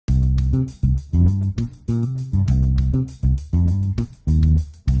Hey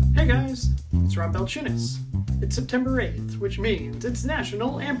guys, it's Rob Belchinis. It's September 8th, which means it's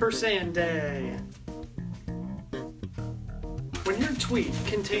National Ampersand Day. When your tweet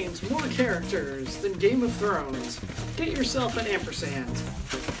contains more characters than Game of Thrones, get yourself an ampersand.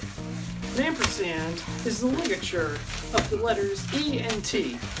 An ampersand is the ligature of the letters E and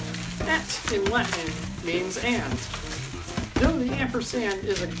T. Et in Latin means and. Though the ampersand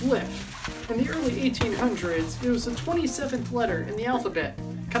is a glyph, in the early 1800s it was the 27th letter in the alphabet,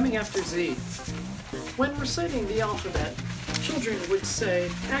 coming after Z. When reciting the alphabet, children would say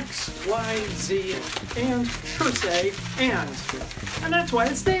X, Y, Z, and per se, and that's why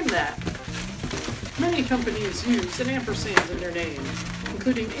it's named that. Many companies use an ampersand in their name,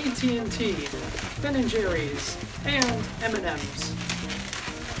 including AT&T, Ben & Jerry's, and M&M's.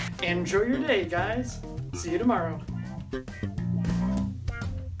 Enjoy your day, guys. See you tomorrow.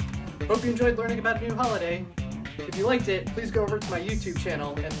 Hope you enjoyed learning about a new holiday. If you liked it, please go over to my YouTube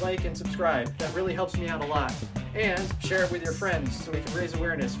channel and like and subscribe. That really helps me out a lot. And share it with your friends so we can raise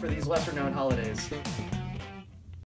awareness for these lesser known holidays.